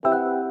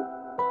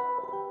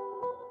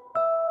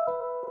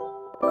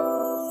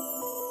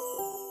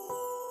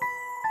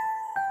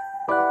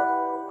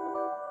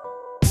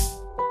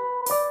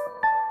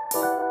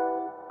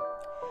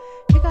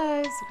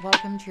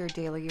Welcome to your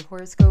daily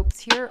horoscopes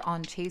here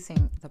on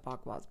Chasing the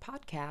Bhagwas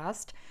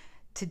podcast.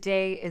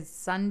 Today is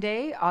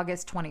Sunday,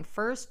 August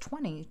 21st,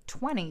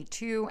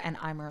 2022, and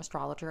I'm your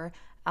astrologer,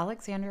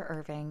 Alexandra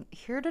Irving,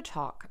 here to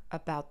talk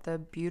about the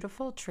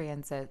beautiful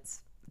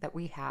transits that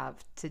we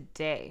have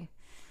today.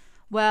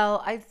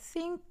 Well, I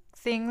think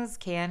things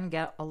can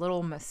get a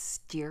little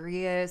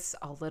mysterious,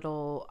 a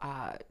little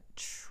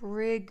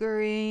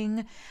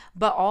triggering,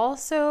 but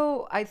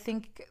also I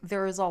think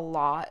there is a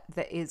lot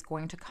that is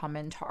going to come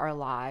into our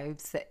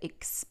lives that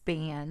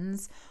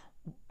expands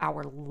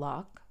our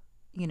luck,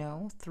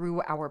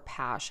 through our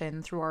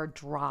passion, through our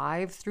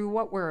drive, through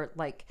what we're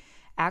like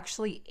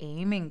actually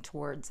aiming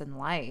towards in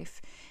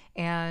life.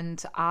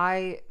 And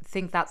I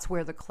think that's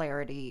where the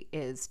clarity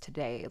is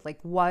today. Like,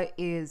 what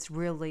is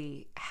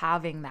really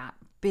having that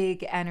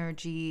big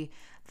energy,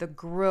 the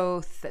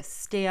growth, the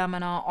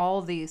stamina,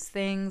 all these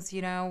things.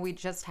 We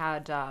just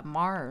had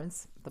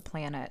Mars, the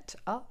planet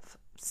of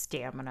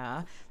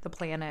stamina, the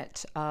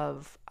planet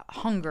of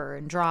hunger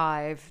and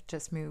drive,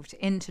 just moved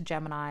into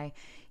Gemini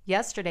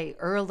yesterday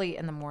early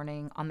in the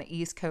morning on the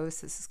East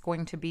Coast. This is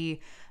going to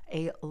be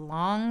a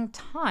long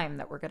time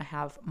that we're going to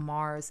have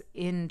Mars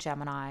in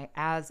Gemini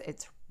as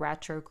it's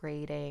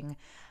retrograding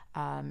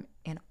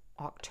in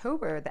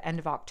October, the end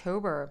of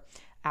October,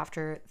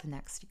 after the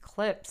next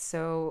eclipse.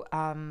 So,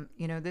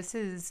 this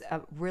is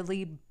a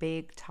really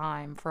big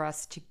time for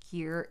us to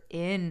gear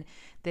in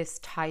this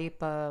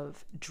type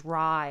of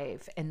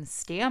drive and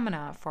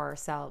stamina for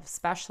ourselves,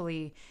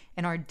 especially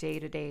in our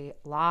day-to-day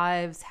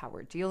lives, how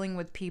we're dealing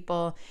with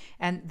people.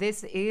 And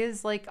this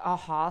is like a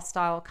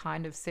hostile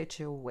kind of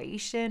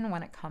situation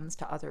when it comes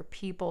to other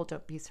people.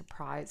 Don't be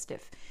surprised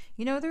if,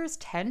 there's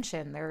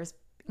tension, there's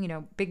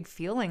big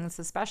feelings,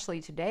 especially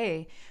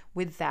today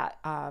with that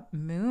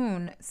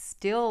moon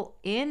still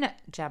in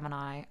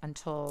Gemini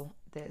until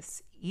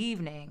this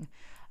evening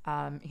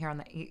here on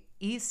the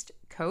East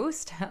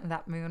Coast.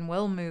 That moon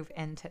will move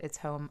into its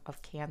home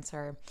of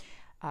Cancer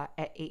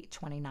at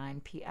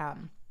 8:29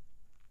 p.m.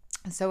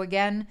 So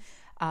again,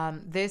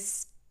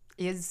 this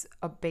is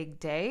a big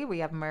day. We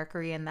have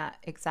Mercury in that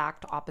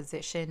exact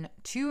opposition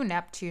to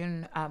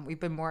Neptune. We've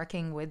been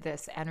working with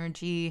this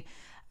energy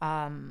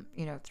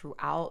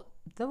throughout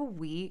the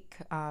week,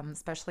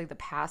 especially the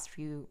past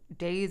few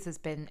days, has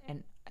been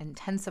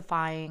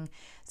intensifying.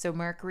 So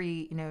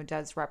Mercury,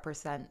 does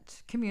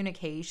represent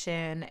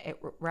communication. It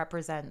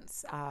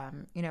represents,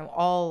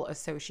 all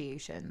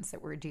associations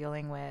that we're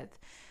dealing with.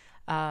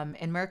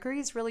 And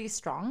Mercury is really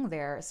strong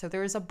there. So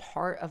there's a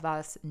part of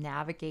us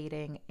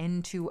navigating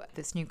into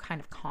this new kind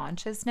of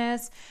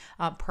consciousness,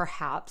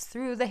 perhaps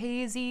through the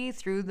hazy,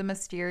 through the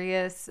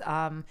mysterious,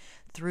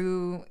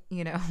 through,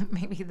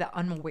 maybe the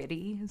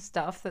unwitty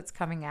stuff that's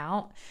coming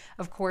out.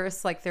 Of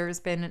course, like there's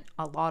been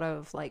a lot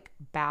of like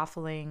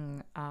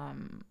baffling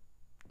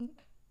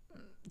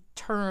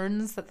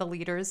turns that the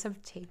leaders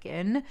have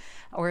taken,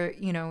 or,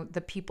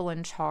 the people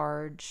in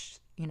charge,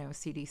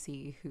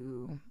 CDC,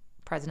 who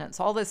presidents,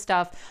 all this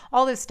stuff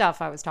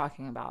I was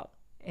talking about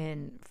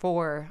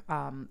for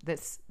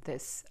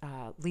this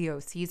Leo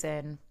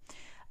season.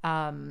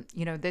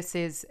 This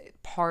is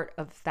part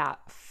of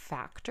that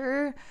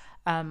factor.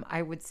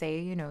 I would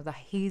say, the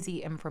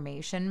hazy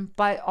information,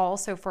 but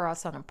also for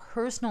us on a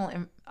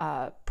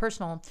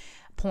personal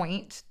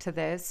point to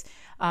this,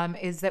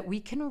 is that we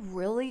can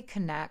really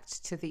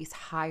connect to these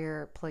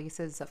higher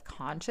places of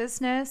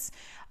consciousness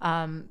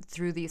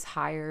through these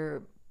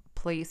higher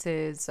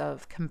places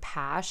of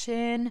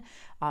compassion,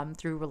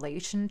 through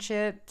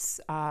relationships,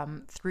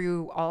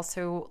 through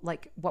also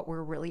like what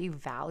we're really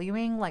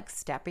valuing, like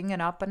stepping it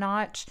up a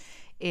notch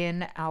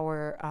in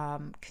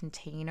our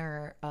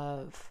container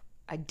of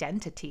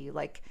identity,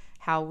 like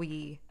how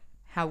we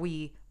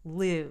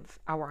live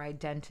our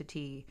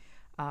identity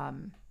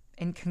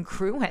in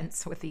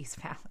congruence with these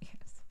values.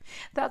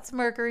 That's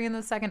Mercury in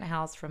the second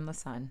house from the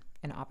sun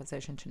in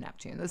opposition to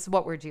Neptune. This is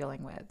what we're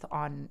dealing with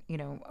on,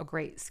 a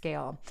great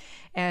scale.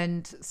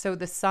 And so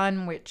the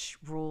sun, which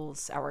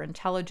rules our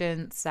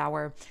intelligence,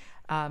 our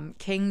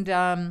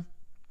kingdom,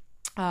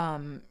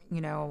 our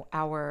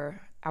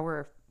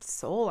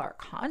soul, our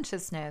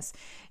consciousness,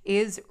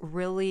 is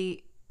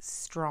really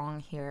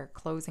strong here,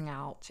 closing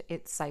out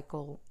its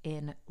cycle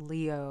in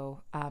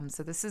Leo.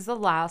 So this is the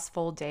last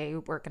full day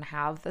we're going to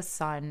have the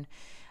sun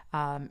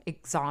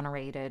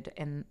exonerated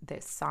in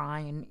this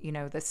sign.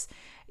 This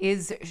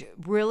is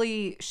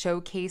really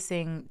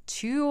showcasing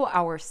to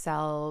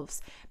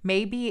ourselves,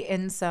 maybe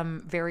in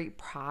some very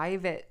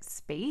private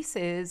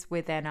spaces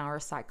within our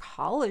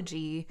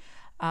psychology,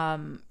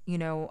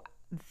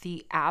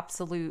 the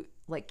absolute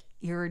like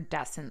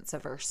iridescence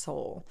of our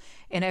soul.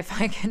 And if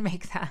I can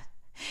make that,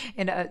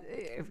 and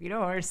if you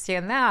don't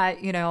understand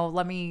that,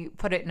 let me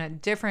put it in a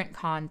different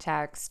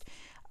context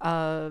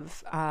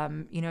of,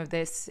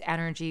 this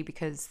energy,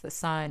 because the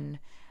sun,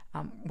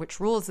 which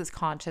rules this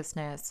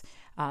consciousness,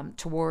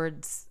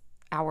 towards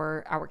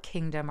our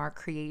kingdom, our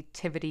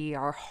creativity,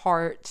 our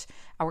heart,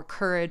 our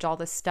courage, all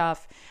this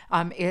stuff,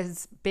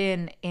 has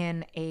been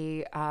in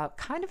a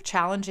kind of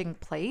challenging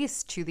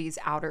place to these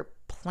outer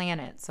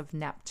planets of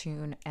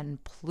Neptune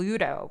and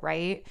Pluto,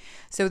 right?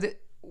 So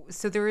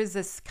there is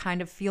this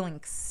kind of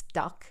feeling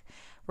stuck,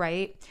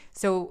 right?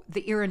 So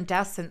the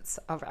iridescence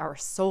of our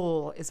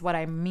soul is what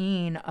I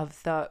mean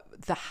of the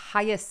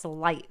highest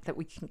light that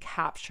we can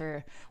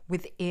capture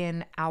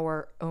within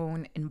our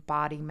own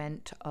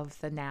embodiment of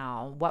the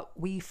now, what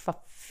we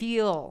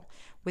feel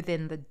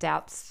within the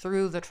depths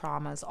through the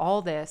traumas,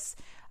 all this,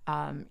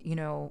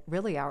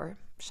 really our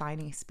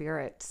shiny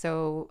spirit.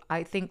 So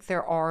I think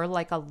there are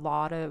like a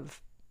lot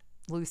of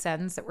loose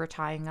ends that we're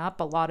tying up,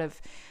 a lot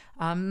of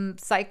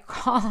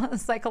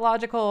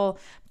psychological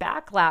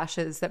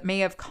backlashes that may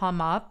have come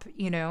up,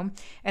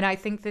 and I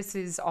think this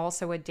is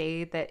also a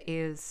day that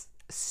is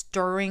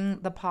stirring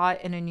the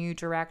pot in a new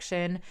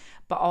direction,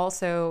 but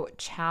also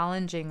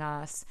challenging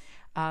us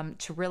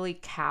to really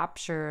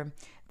capture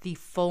the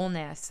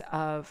fullness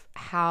of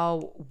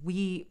how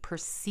we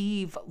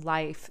perceive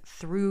life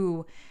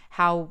through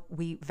how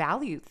we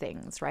value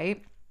things,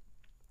 right?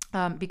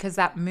 Because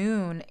that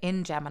moon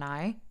in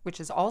Gemini, which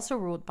is also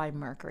ruled by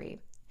Mercury,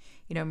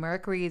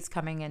 Mercury is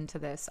coming into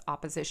this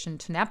opposition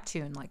to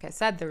Neptune. Like I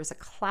said, there's a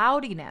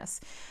cloudiness.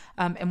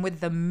 And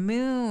with the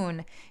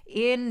moon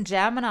in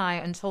Gemini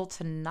until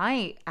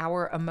tonight,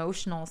 our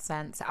emotional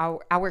sense,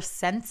 our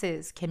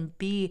senses can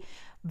be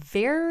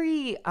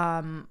very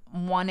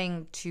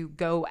wanting to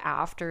go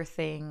after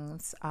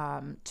things,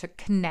 to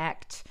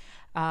connect,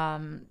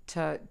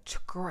 to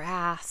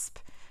grasp,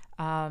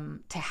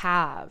 to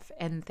have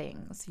and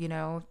things,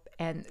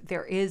 and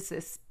there is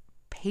this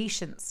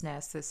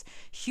patience-ness, this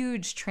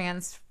huge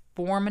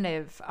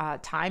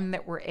transformative time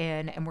that we're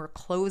in, and we're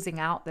closing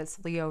out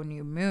this Leo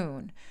new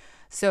moon.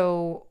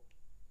 So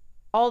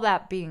all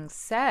that being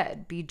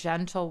said, be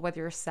gentle with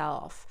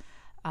yourself,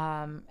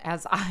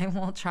 as I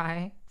will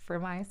try for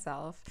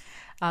myself.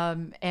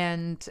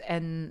 And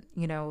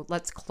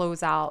let's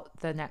close out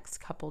the next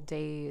couple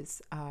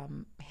days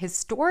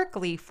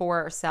historically for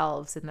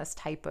ourselves in this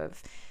type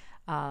of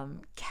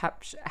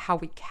how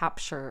we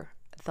capture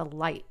the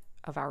light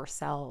of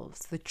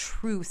ourselves, the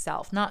true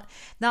self, not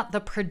the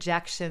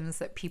projections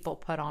that people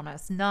put on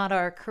us, not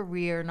our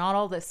career, not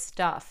all this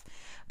stuff,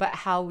 but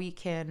how we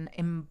can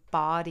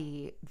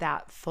embody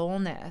that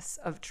fullness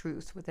of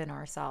truth within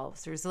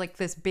ourselves. There's like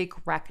this big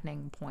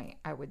reckoning point,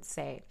 I would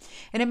say,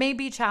 and it may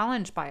be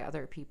challenged by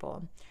other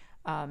people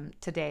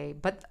today,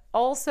 but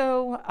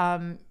also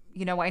I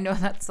know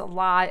that's a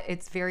lot.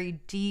 It's very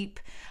deep,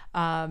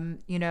 and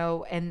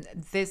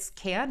this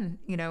can,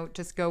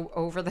 just go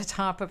over the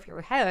top of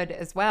your head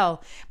as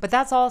well. But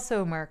that's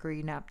also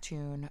Mercury,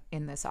 Neptune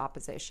in this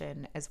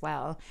opposition as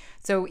well.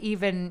 So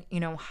even,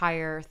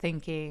 higher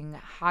thinking,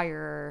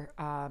 higher,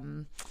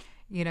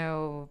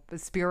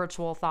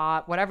 spiritual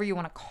thought, whatever you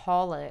want to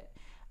call it,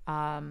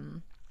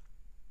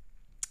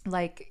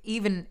 like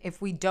even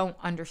if we don't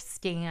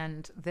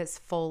understand this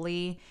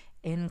fully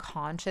in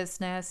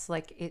consciousness,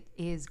 like it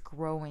is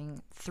growing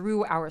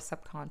through our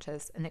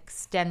subconscious and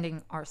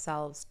extending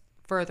ourselves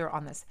further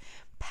on this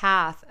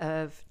path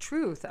of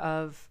truth,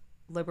 of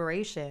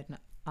liberation,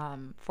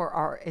 for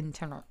our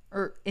internal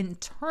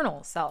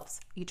selves,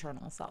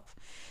 eternal self.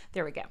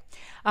 There we go.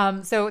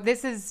 So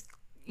this is,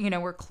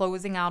 we're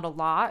closing out a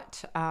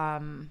lot.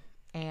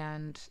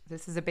 And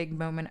this is a big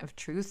moment of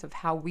truth of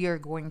how we are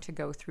going to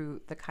go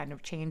through the kind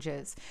of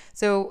changes.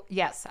 So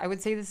yes, I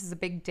would say this is a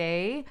big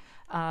day.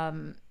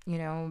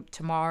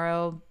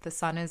 Tomorrow the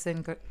sun is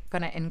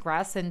going to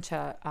ingress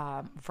into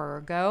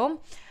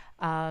Virgo.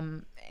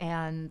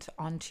 And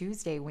on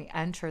Tuesday, we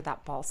enter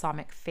that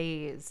balsamic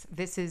phase.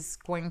 This is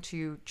going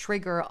to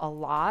trigger a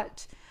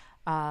lot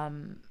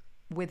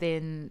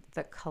within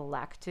the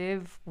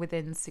collective,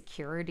 within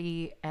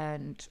security,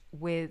 and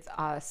with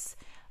us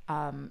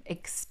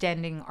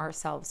extending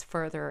ourselves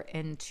further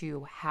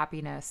into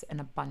happiness and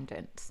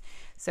abundance.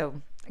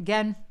 So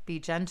again, be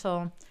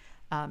gentle,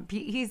 be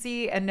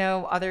easy, and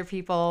know other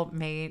people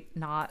may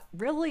not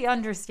really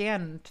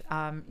understand,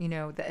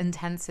 the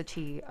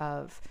intensity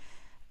of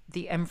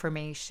the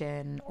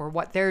information or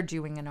what they're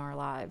doing in our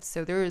lives.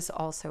 So there is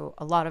also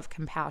a lot of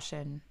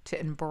compassion to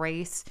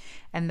embrace,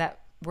 and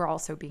that we're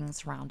also being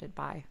surrounded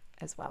by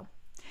as well.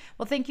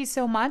 Well, thank you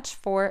so much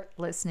for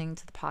listening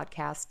to the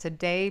podcast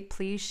today.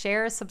 Please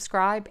share,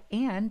 subscribe,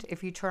 and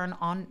if you turn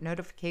on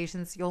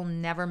notifications, you'll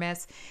never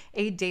miss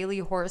a daily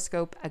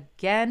horoscope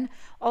again.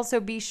 Also,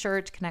 be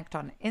sure to connect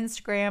on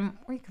Instagram,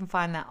 where you can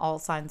find that All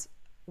Signs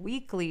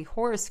weekly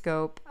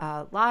horoscope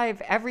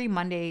live every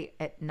Monday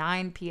at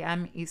 9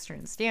 p.m.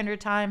 Eastern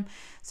Standard Time.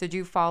 So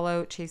do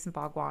follow Chasen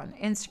Bagua on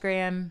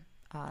Instagram,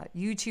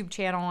 YouTube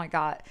channel. I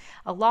got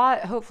a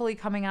lot hopefully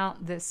coming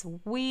out this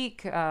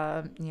week. We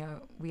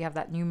have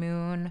that new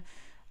moon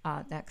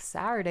next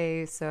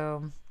Saturday,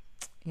 so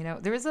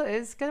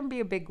it's going to be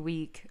a big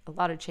week, a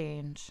lot of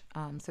change.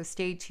 So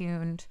stay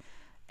tuned,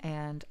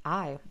 and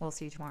I will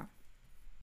see you tomorrow.